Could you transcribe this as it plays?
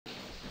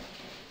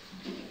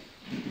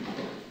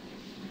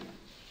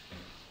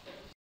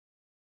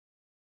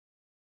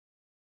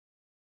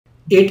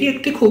এটি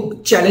একটি খুব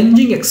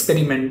চ্যালেঞ্জিং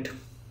এক্সপেরিমেন্ট।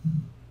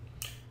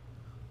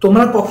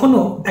 তোমরা কখনো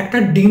একটা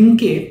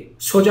ডিমকে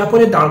সোজা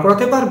করে দাঁড়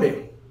করাতে পারবে?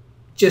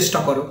 চেষ্টা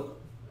করো,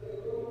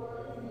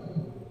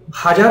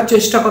 হাজার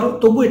চেষ্টা করো,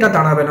 তবু এটা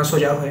দাঁড়াবে না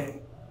সোজা হয়ে।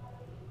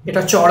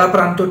 এটা চওড়া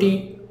প্রান্তটি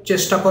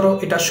চেষ্টা করো,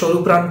 এটা সরু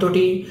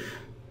প্রান্তটি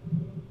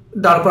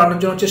দাঁড় করানোর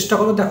জন্য চেষ্টা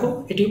করো, দেখো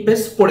এটি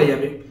বেশ পড়ে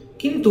যাবে।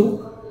 কিন্তু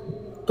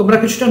তোমরা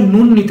কিছুটা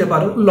নুন নিতে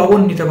পারো,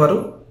 লবণ নিতে পারো,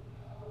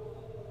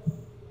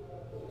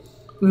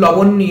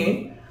 লবণ নিয়ে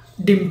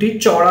ডিমটির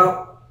চওড়া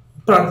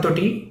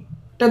প্রান্তটি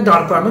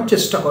দাঁড় করানোর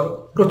চেষ্টা করো।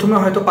 প্রথমে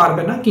হয়তো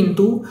পারবে না,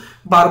 কিন্তু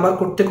বারবার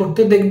করতে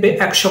করতে দেখবে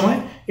একসময়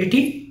এটি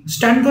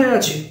স্ট্যান্ড হয়ে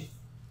আছে,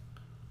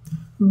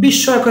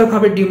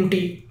 বিস্ময়করভাবে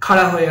ডিমটি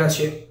খাড়া হয়ে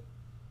আছে।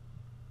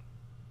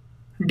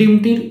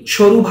 ডিমটির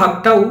সরু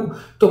ভাগটাও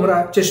তোমরা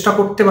চেষ্টা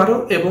করতে পারো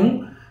এবং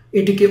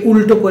এটিকে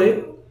উল্টো করে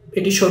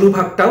এটি সরু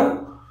ভাগটাও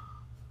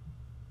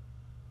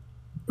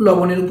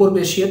লবণের উপর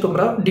বসিয়ে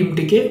তোমরা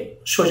ডিমটিকে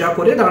সোজা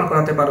করে দাঁড়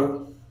করাতে পারো।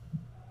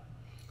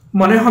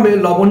 মনে হবে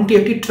লবণটি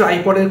একটি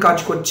ট্রাইপডের কাজ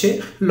করছে,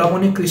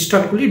 লবণের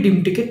ক্রিস্টালগুলি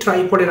ডিমটিকে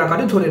ট্রাইপডের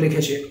আকারে ধরে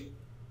রেখেছে।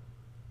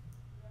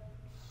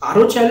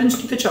 আরও চ্যালেঞ্জ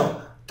নিতে চাও?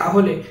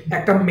 তাহলে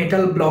একটা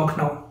মেটাল ব্লক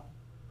নাও,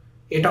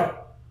 এটা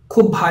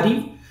খুব ভারী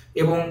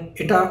এবং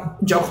এটা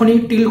যখনই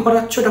টিল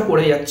করাচ্ছ এটা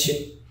পড়ে যাচ্ছে।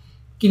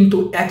 কিন্তু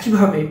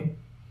একইভাবে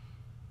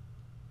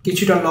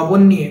কিছুটা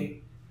লবণ নিয়ে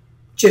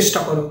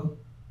চেষ্টা করো।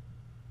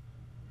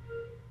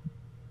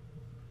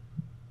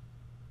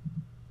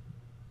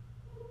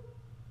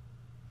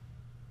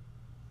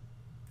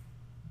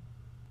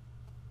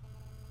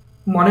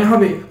 মনে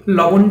হবে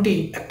লবণটি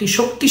একটি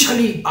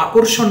শক্তিশালী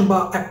আকর্ষণ বা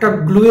একটা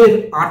গ্লুয়ের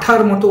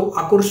আঠার মতো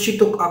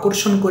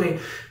আকর্ষণ করে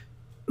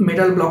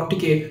মেটাল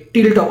ব্লকটিকে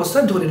টিল্ট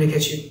অবস্থায় ধরে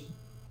রেখেছে।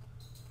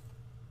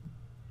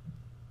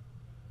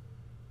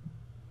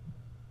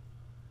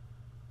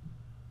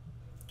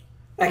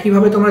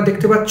 একইভাবে তোমরা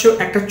দেখতে পাচ্ছ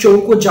একটা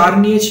চৌকো জার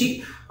নিয়েছি,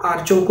 আর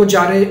চৌকো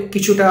জারে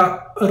কিছুটা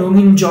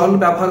রঙিন জল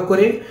ব্যবহার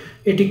করে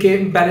এটিকে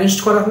ব্যালেন্সড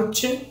করা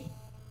হচ্ছে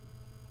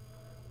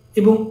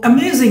এবং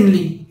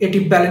অ্যামেজিংলি এটি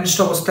ব্যালেন্সড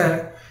অবস্থায়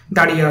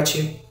দাঁড়িয়ে আছে।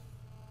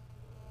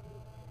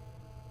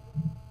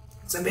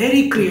 It's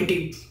very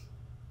creative.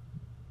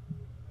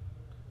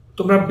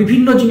 তোমরা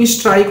বিভিন্ন জিনিস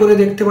ট্রাই করে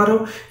দেখতে পারো।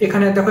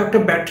 এখানে দেখো একটা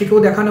ব্যাটারিকেও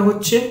দেখানো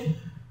হচ্ছে।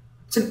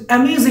 It's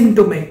amazing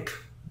to make.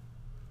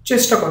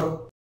 চেষ্টা করো।